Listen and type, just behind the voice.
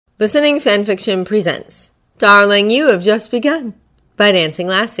Listening Fanfiction presents Darling, You Have Just Begun by Dancing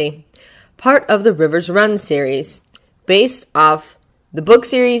Lassie, part of the Rivers Run series, based off the book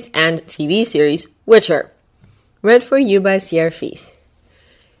series and TV series Witcher, read for you by Sierra Feast.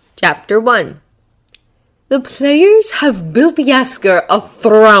 Chapter 1. The players have built Yasker a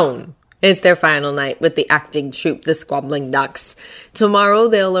throne. It's their final night with the acting troupe, the Squabbling Ducks. Tomorrow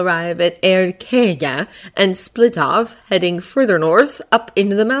they'll arrive at Erkeja and split off, heading further north up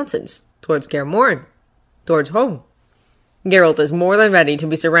into the mountains, towards Kaer towards home. Geralt is more than ready to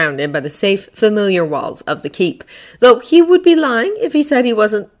be surrounded by the safe, familiar walls of the keep, though he would be lying if he said he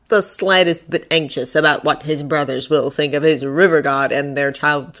wasn't the slightest bit anxious about what his brothers will think of his river god and their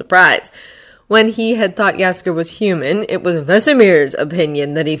child surprise. When he had thought Yasker was human, it was Vesemir's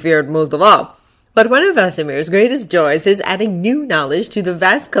opinion that he feared most of all. But one of Vesemir's greatest joys is adding new knowledge to the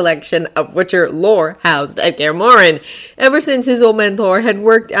vast collection of Witcher lore housed at Kaer. Ever since his old mentor had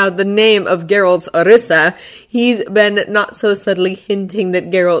worked out the name of Geralt's Orissa, he's been not so subtly hinting that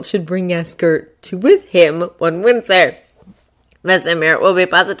Geralt should bring Yasker with him one winter. Vesemir will be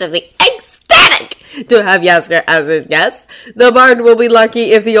positively ecstatic to have Yasker as his guest. The bard will be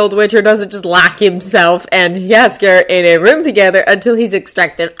lucky if the old Witcher doesn't just lock himself and Yasker in a room together until he's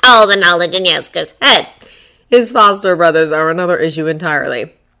extracted all the knowledge in Yasker's head. His foster brothers are another issue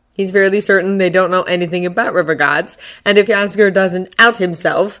entirely. He's fairly certain they don't know anything about river gods, and if Yasker doesn't out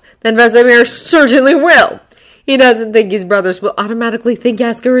himself, then Vesemir certainly will. He doesn't think his brothers will automatically think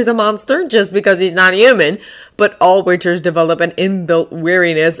Yasker is a monster just because he's not human, but all Witchers develop an inbuilt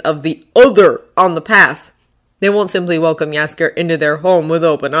weariness of the other on the path. They won't simply welcome Yasker into their home with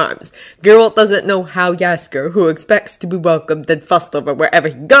open arms. Geralt doesn't know how Yasker, who expects to be welcomed and fussed over wherever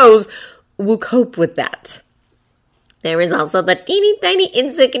he goes, will cope with that. There is also the teeny tiny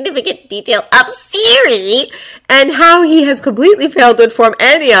insignificant detail of Ciri, and how he has completely failed to inform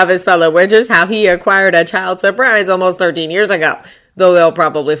any of his fellow Witchers how he acquired a child surprise almost 13 years ago, though they'll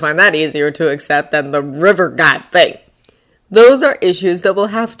probably find that easier to accept than the river god thing. Those are issues that will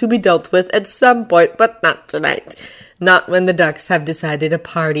have to be dealt with at some point, but not tonight. Not when the Ducks have decided a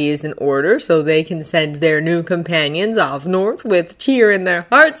party is in order, so they can send their new companions off north with cheer in their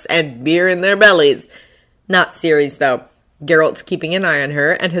hearts and beer in their bellies. Not Ciri's, though. Geralt's keeping an eye on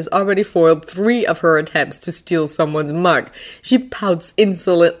her and has already foiled 3 of her attempts to steal someone's mug. She pouts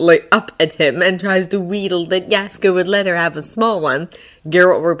insolently up at him and tries to wheedle that Yasker would let her have a small one.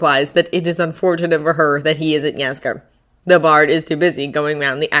 Geralt replies that it is unfortunate for her that he isn't Yasker. The bard is too busy going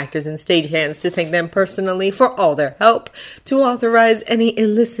round the actors and stagehands to thank them personally for all their help to authorize any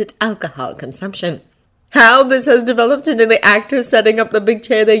illicit alcohol consumption. How this has developed into the actors setting up the big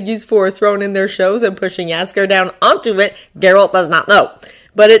chair they use for a throne in their shows and pushing Yasker down onto it, Geralt does not know.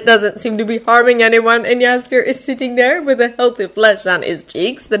 But it doesn't seem to be harming anyone, and Yasker is sitting there with a healthy flush on his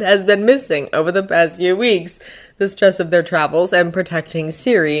cheeks that has been missing over the past few weeks. The stress of their travels and protecting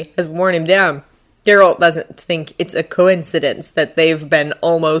Ciri has worn him down. Geralt doesn't think it's a coincidence that they've been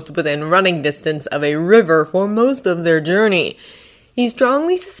almost within running distance of a river for most of their journey. He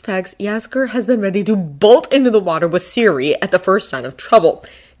strongly suspects Yasker has been ready to bolt into the water with Ciri at the first sign of trouble.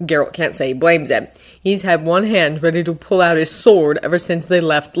 Geralt can't say he blames him. He's had one hand ready to pull out his sword ever since they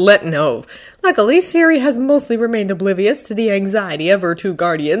left Lettenhove. Luckily, Ciri has mostly remained oblivious to the anxiety of her 2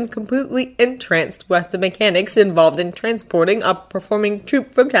 guardians, completely entranced with the mechanics involved in transporting a performing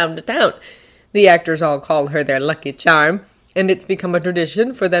troupe from town to town. The actors all call her their lucky charm, and it's become a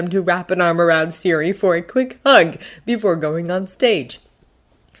tradition for them to wrap an arm around Ciri for a quick hug before going on stage.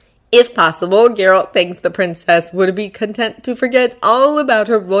 If possible, Geralt thinks the princess would be content to forget all about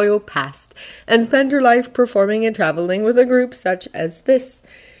her royal past and spend her life performing and traveling with a group such as this.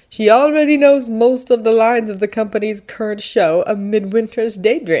 She already knows most of the lines of the company's current show, A Midwinter's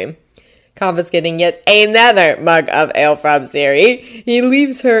Daydream. Confiscating yet another mug of ale from Ciri, he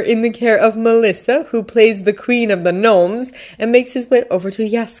leaves her in the care of Melissa, who plays the Queen of the Gnomes, and makes his way over to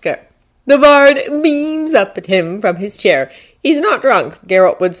Yasker. The bard beams up at him from his chair. He's not drunk.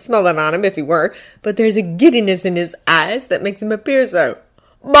 Geralt would smell it on him if he were, but there's a giddiness in his eyes that makes him appear so.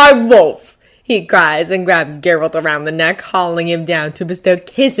 "My wolf!" he cries and grabs Geralt around the neck, hauling him down to bestow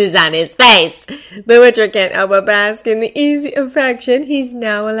kisses on his face. The Witcher can't help but bask in the easy affection he's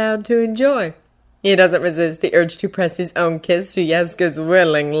now allowed to enjoy. He doesn't resist the urge to press his own kiss to Yasker's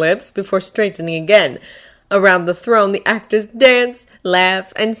willing lips before straightening again. Around the throne, the actors dance,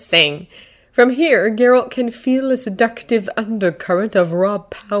 laugh, and sing. From here, Geralt can feel a seductive undercurrent of raw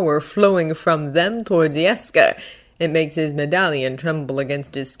power flowing from them towards Yasker. It makes his medallion tremble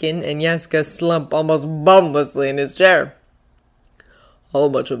against his skin, and Yasker slump almost bumlessly in his chair. "How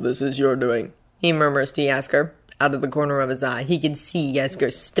much of this is your doing?" he murmurs to Yasker. out of the corner of his eye. He could see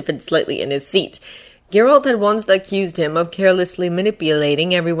Jaskier stiffen slightly in his seat. Geralt had once accused him of carelessly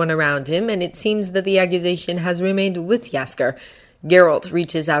manipulating everyone around him, and it seems that the accusation has remained with Jaskier. Geralt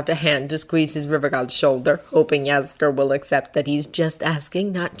reaches out a hand to squeeze his river god's shoulder, hoping Jaskier will accept that he's just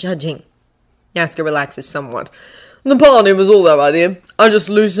asking, not judging. Jaskier relaxes somewhat. The party was all their idea. I just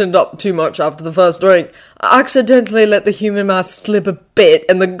loosened up too much after the first drink. I accidentally let the human mask slip a bit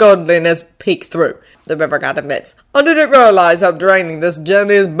and the godliness peek through, the river god admits. I didn't realize how draining this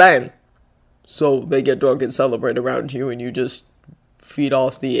journey has been. So they get drunk and celebrate around you and you just feed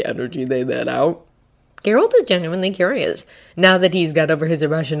off the energy they let out? Geralt is genuinely curious. Now that he's got over his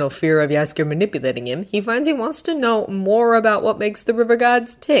irrational fear of Jaskier manipulating him, he finds he wants to know more about what makes the river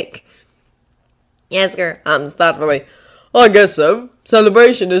gods tick. Jaskier hums thoughtfully. I guess so.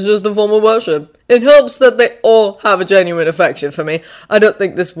 Celebration is just a form of worship. It helps that they all have a genuine affection for me. I don't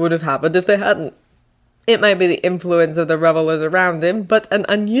think this would have happened if they hadn't. It might be the influence of the revelers around him, but an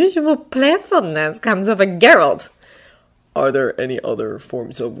unusual playfulness comes over Geralt. Are there any other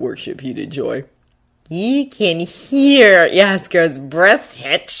forms of worship he'd enjoy? You can hear Jaskier's breath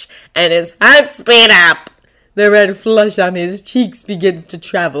hitch and his heart speed up. The red flush on his cheeks begins to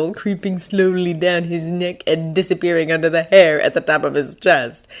travel, creeping slowly down his neck and disappearing under the hair at the top of his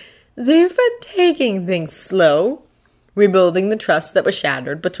chest. They've been taking things slow, rebuilding the trust that was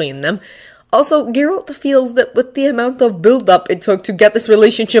shattered between them. Also, Geralt feels that with the amount of build-up it took to get this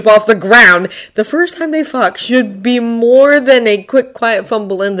relationship off the ground, the first time they fuck should be more than a quick, quiet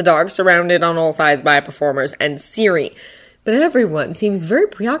fumble in the dark surrounded on all sides by performers and Ciri. But everyone seems very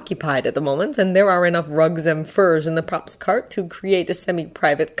preoccupied at the moment, and there are enough rugs and furs in the props cart to create a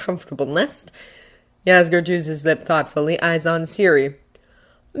semi-private, comfortable nest. Jaskier chews his lip thoughtfully, eyes on Ciri.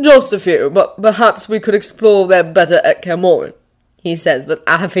 Just a few, but perhaps we could explore them better at Camorn, he says with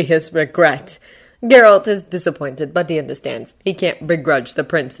obvious regret. Geralt is disappointed, but he understands. He can't begrudge the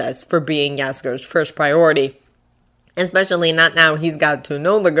princess for being Jaskier's first priority. Especially not now he's got to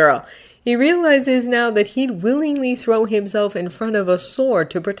know the girl. He realizes now that he'd willingly throw himself in front of a sword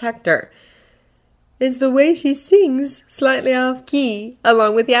to protect her. It's the way she sings, slightly off key,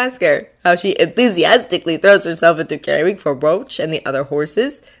 along with Jaskier. How she enthusiastically throws herself into caring for Roach and the other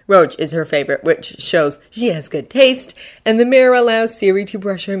horses. Roach is her favorite, which shows she has good taste, and the mare allows Ciri to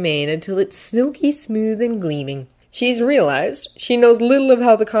brush her mane until it's silky smooth and gleaming. She's realized she knows little of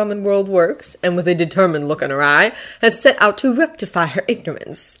how the common world works, and with a determined look in her eye, has set out to rectify her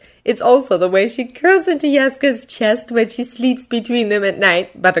ignorance. It's also the way she curls into Jaskier's chest when she sleeps between them at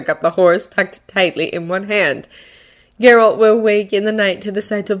night, Buttercup the horse tucked tightly in one hand. Geralt will wake in the night to the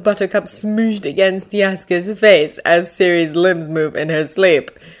sight of Buttercup smooshed against Jaskier's face as Ciri's limbs move in her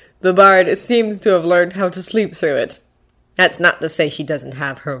sleep. The bard seems to have learned how to sleep through it. That's not to say she doesn't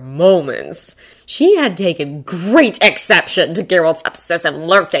have her moments. She had taken great exception to Geralt's obsessive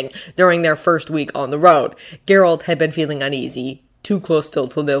lurking during their first week on the road. Geralt had been feeling uneasy, too close still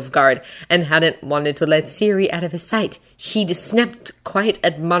to Nilfgaard, and hadn't wanted to let Ciri out of his sight. She'd snapped quiet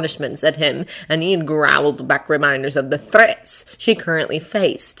admonishments at him, and he'd growled back reminders of the threats she currently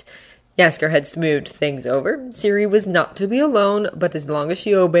faced. Jaskier had smoothed things over. Ciri was not to be alone, but as long as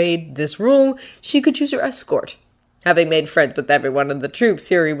she obeyed this rule, she could choose her escort. Having made friends with everyone in the troop,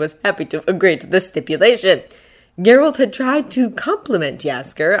 Ciri was happy to agree to this stipulation. Geralt had tried to compliment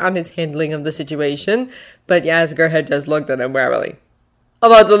Jaskier on his handling of the situation, but Jaskier had just looked at him warily.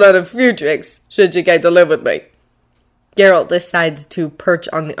 I've had to learn a few tricks since you came to live with me. Geralt decides to perch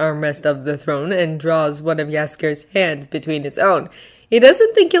on the armrest of the throne and draws one of Jaskier's hands between his own. He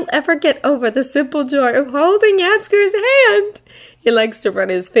doesn't think he'll ever get over the simple joy of holding Jaskier's hand. He likes to run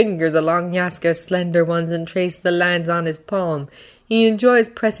his fingers along Jaskier's slender ones and trace the lines on his palm. He enjoys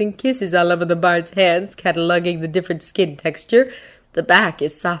pressing kisses all over the bard's hands, cataloging the different skin texture. The back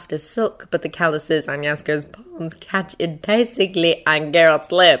is soft as silk, but the calluses on Jaskier's palms catch enticingly on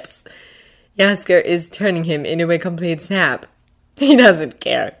Geralt's lips. Jaskier is turning him into a complete sap. He doesn't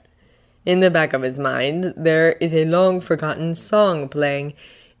care. In the back of his mind, there is a long-forgotten song playing.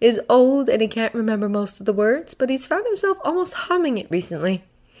 It's old and he can't remember most of the words, but he's found himself almost humming it recently.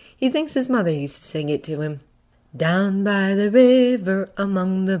 He thinks his mother used to sing it to him. Down by the river,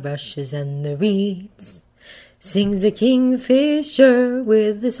 among the rushes and the reeds, sings the kingfisher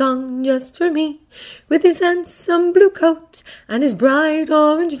with a song just for me. With his handsome blue coat and his bright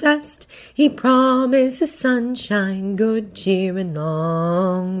orange vest, he promises sunshine, good cheer, and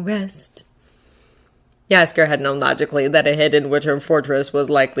long rest. Jaskier had known logically that a hidden winter fortress was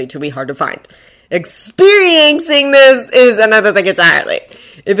likely to be hard to find. Experiencing this is another thing entirely.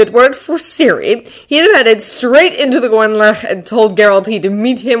 If it weren't for Ciri, he'd have headed straight into the Gwenlech and told Geralt he'd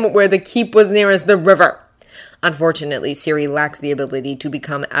meet him where the keep was nearest the river. Unfortunately, Ciri lacks the ability to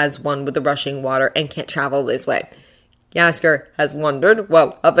become as one with the rushing water and can't travel this way. Jaskier has wondered,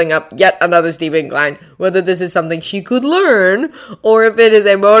 while huffing up yet another steep incline, whether this is something she could learn, or if it is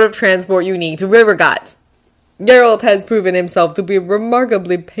a mode of transport unique to river gods. Geralt has proven himself to be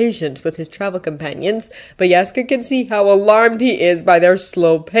remarkably patient with his travel companions, but Jaskier can see how alarmed he is by their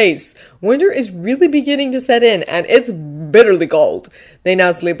slow pace. Winter is really beginning to set in, and it's bitterly cold. They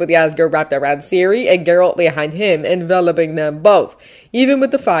now sleep with Jaskier wrapped around Ciri and Geralt behind him, enveloping them both. Even with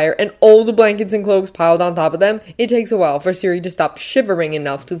the fire and all the blankets and cloaks piled on top of them, it takes a while for Ciri to stop shivering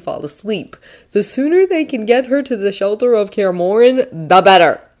enough to fall asleep. The sooner they can get her to the shelter of Kaer Morhen, the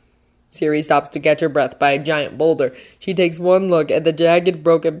better. Ciri stops to catch her breath by a giant boulder. She takes one look at the jagged,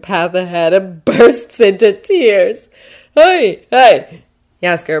 broken path ahead and bursts into tears. Hey, hey!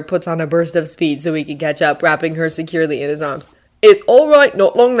 Jaskier puts on a burst of speed so he can catch up, wrapping her securely in his arms. It's all right,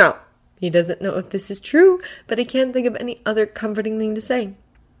 not long now. He doesn't know if this is true, but he can't think of any other comforting thing to say.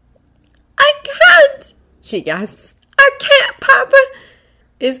 I can't, she gasps. I can't, Papa.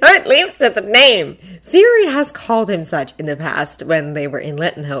 His heart leaps at the name. Ciri has called him such in the past when they were in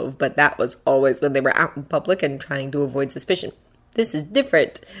Lettenhove, but that was always when they were out in public and trying to avoid suspicion. This is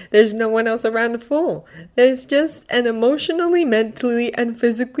different. There's no one else around to fool. There's just an emotionally, mentally, and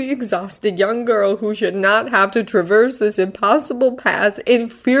physically exhausted young girl who should not have to traverse this impossible path in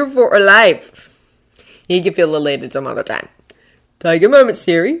fear for her life. He can feel elated some other time. Take a moment,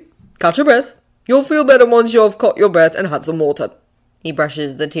 Ciri. Catch your breath. You'll feel better once you've caught your breath and had some water. He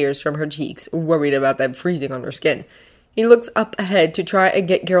brushes the tears from her cheeks, worried about them freezing on her skin. He looks up ahead to try and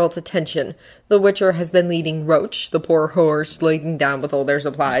get Geralt's attention. The Witcher has been leading Roach, the poor horse, laden down with all their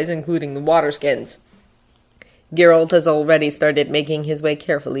supplies, including the water skins. Geralt has already started making his way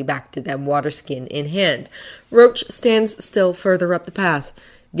carefully back to them, water skin in hand. Roach stands still further up the path.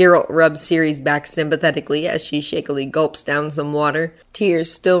 Geralt rubs Ciri's back sympathetically as she shakily gulps down some water,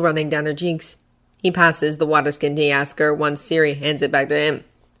 tears still running down her cheeks. He passes the water skin to Jaskier once Ciri hands it back to him.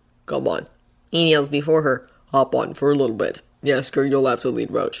 Come on. He kneels before her. Hop on for a little bit. Jaskier, you'll have to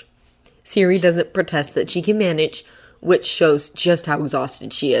lead Roach. Ciri doesn't protest that she can manage, which shows just how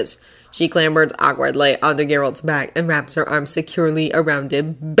exhausted she is. She clambers awkwardly onto Geralt's back and wraps her arms securely around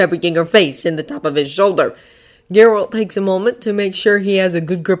him, burying her face in the top of his shoulder. Geralt takes a moment to make sure he has a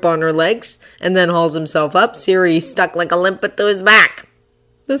good grip on her legs, and then hauls himself up, Ciri stuck like a limpet to his back.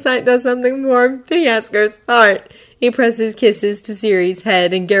 The sight does something warm to Jaskier's heart. He presses kisses to Ciri's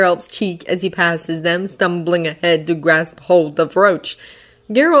head and Geralt's cheek as he passes them, stumbling ahead to grasp hold of Roach.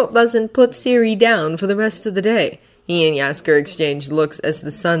 Geralt doesn't put Ciri down for the rest of the day. He and Jaskier exchange looks as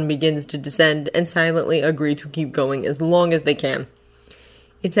the sun begins to descend and silently agree to keep going as long as they can.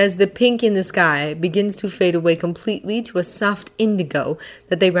 It's as the pink in the sky begins to fade away completely to a soft indigo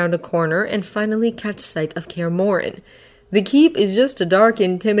that they round a corner and finally catch sight of Kaer Morhen. The keep is just a dark,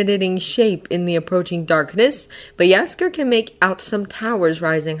 intimidating shape in the approaching darkness, but Jaskier can make out some towers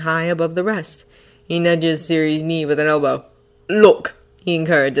rising high above the rest. He nudges Ciri's knee with an elbow. Look, he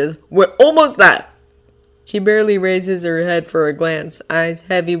encourages. We're almost there. She barely raises her head for a glance, eyes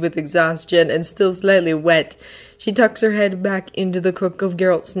heavy with exhaustion and still slightly wet. She tucks her head back into the crook of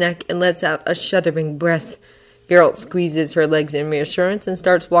Geralt's neck and lets out a shuddering breath. Geralt squeezes her legs in reassurance and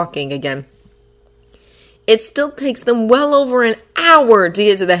starts walking again. It still takes them well over an hour to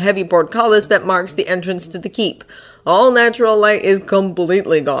get to the heavy portcullis that marks the entrance to the keep. All natural light is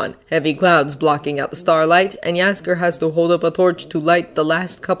completely gone, heavy clouds blocking out the starlight, and Jaskier has to hold up a torch to light the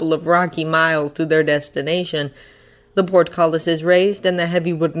last couple of rocky miles to their destination. The portcullis is raised, and the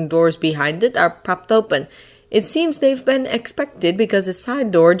heavy wooden doors behind it are propped open. It seems they've been expected because a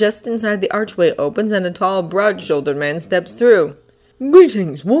side door just inside the archway opens and a tall, broad-shouldered man steps through.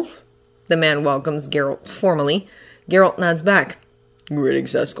 Greetings, Wolf. The man welcomes Geralt formally. Geralt nods back.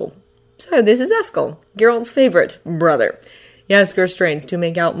 Greetings, Eskel. So this is Eskel, Geralt's favorite brother. Jaskier strains to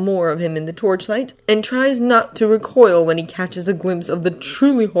make out more of him in the torchlight, and tries not to recoil when he catches a glimpse of the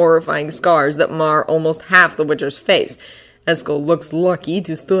truly horrifying scars that mar almost half the Witcher's face. Eskel looks lucky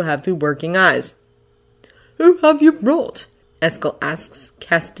to still have two working eyes. Who have you brought? Eskel asks,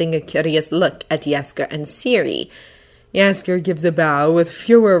 casting a curious look at Jaskier and Ciri. Jaskier gives a bow with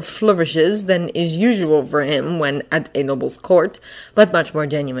fewer flourishes than is usual for him when at a noble's court, but much more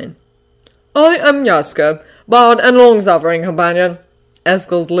genuine. I am Jaskier, bard and long-suffering companion.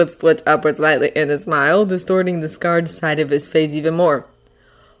 Eskel's lips twitch upward slightly in a smile, distorting the scarred side of his face even more.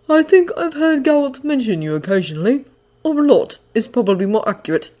 I think I've heard Geralt mention you occasionally. Or a lot is probably more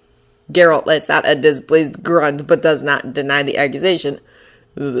accurate. Geralt lets out a displeased grunt, but does not deny the accusation.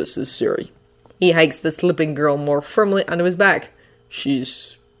 This is Ciri. He hikes the slipping girl more firmly onto his back.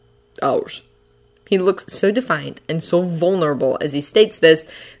 She's ours. He looks so defiant and so vulnerable as he states this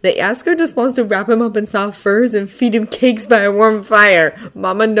that Yasker just wants to wrap him up in soft furs and feed him cakes by a warm fire.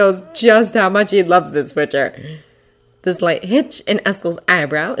 Mama knows just how much he loves this switcher. The slight hitch in Eskel's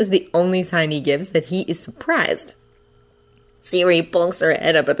eyebrow is the only sign he gives that he is surprised. Ciri bonks her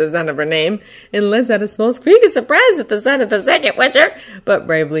head up at the sound of her name and lets out a small squeak of surprise at the sound of the second witcher, but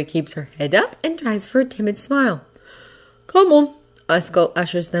bravely keeps her head up and tries for a timid smile. Come on. Eskel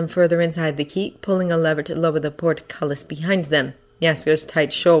ushers them further inside the keep, pulling a lever to lower the portcullis behind them. Yasker's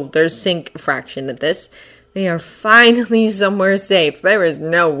tight shoulders sink a fraction at this. They are finally somewhere safe. There is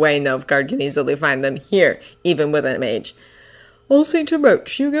no way Nilfgaard can easily find them here, even with a mage. Old St.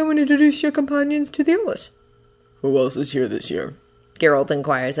 Roach, you go and introduce your companions to the others. Who else is here this year? Geralt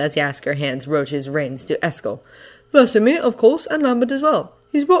inquires as Yasker hands Roach's reins to Eskel. Vesemir, of course, and Lambert as well.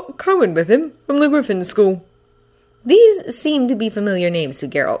 He's brought Cohen with him from the Griffin School. These seem to be familiar names to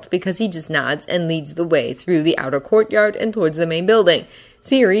Geralt, because he just nods and leads the way through the outer courtyard and towards the main building.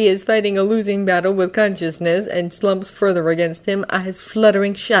 Ciri is fighting a losing battle with consciousness and slumps further against him, eyes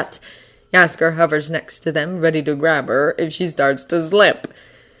fluttering shut. Yasker hovers next to them, ready to grab her if she starts to slip.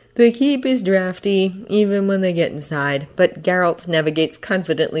 The keep is drafty, even when they get inside, but Geralt navigates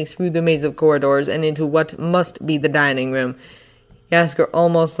confidently through the maze of corridors and into what must be the dining room. Yasker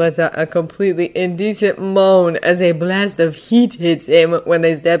almost lets out a completely indecent moan as a blast of heat hits him when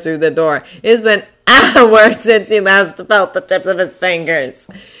they step through the door. It's been hours since he last felt the tips of his fingers.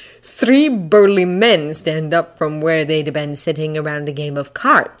 3 burly men stand up from where they'd been sitting around a game of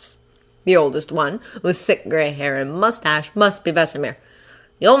cards. The oldest one, with thick grey hair and mustache, must be Vesemir.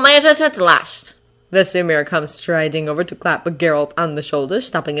 "You made it at last." Vesemir comes striding over to clap Geralt on the shoulder,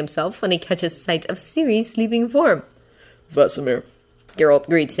 stopping himself when he catches sight of Ciri's sleeping form. Vesemir. Geralt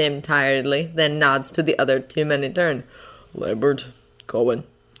greets him tiredly, then nods to the other 2 men in turn. Lambert, Cohen,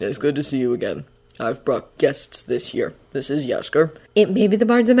 it's good to see you again. I've brought guests this year. This is Yasker. It may be the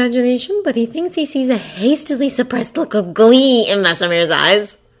bard's imagination, but he thinks he sees a hastily suppressed look of glee in Vesemir's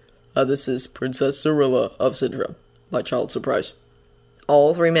eyes. This is Princess Cirilla of Cintra, my child surprise.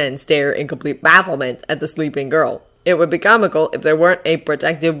 All 3 men stare in complete bafflement at the sleeping girl. It would be comical if there weren't a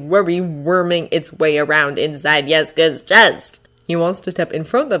protective worry worming its way around inside Yasker's chest. He wants to step in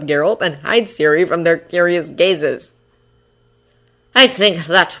front of Geralt and hide Ciri from their curious gazes. "I think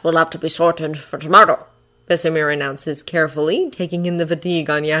that will have to be sorted for tomorrow," Vesemir announces carefully, taking in the fatigue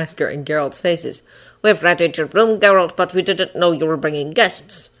on Yasker and Geralt's faces. "We've rented your room, Geralt, but we didn't know you were bringing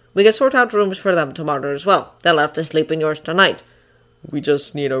guests. We can sort out rooms for them tomorrow as well. They'll have to sleep in yours tonight." We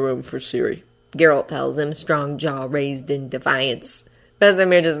just need a room for Ciri, Geralt tells him, strong jaw raised in defiance.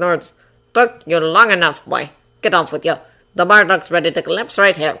 Vesemir just snorts. "Took you long enough, boy. Get off with you. The bard looks ready to collapse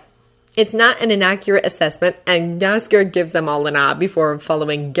right here." It's not an inaccurate assessment, and Yasker gives them all a nod before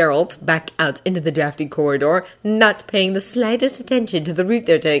following Geralt back out into the drafty corridor, not paying the slightest attention to the route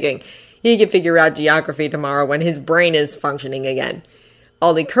they're taking. He can figure out geography tomorrow when his brain is functioning again.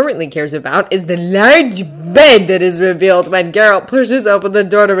 All he currently cares about is the large bed that is revealed when Geralt pushes open the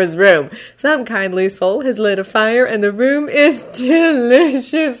door to his room. Some kindly soul has lit a fire, and the room is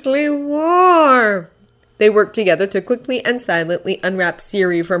deliciously warm. They work together to quickly and silently unwrap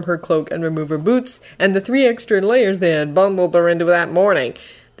Ciri from her cloak and remove her boots, and the 3 extra layers they had bundled her into that morning.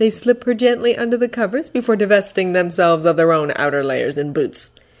 They slip her gently under the covers before divesting themselves of their own outer layers and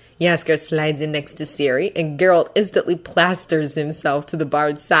boots. Yasker slides in next to Ciri, and Geralt instantly plasters himself to the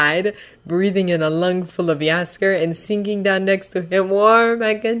bard's side, breathing in a lungful of Yasker and sinking down next to him warm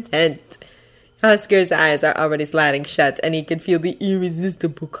and content. Yasker's eyes are already sliding shut, and he can feel the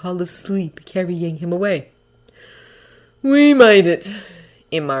irresistible call of sleep carrying him away. We made it,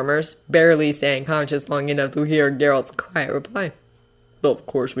 he murmurs, barely staying conscious long enough to hear Geralt's quiet reply. Of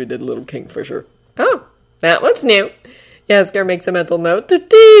course we did, little Kingfisher. Oh, that one's new. Yasker makes a mental note to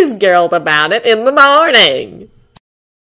tease Geralt about it in the morning.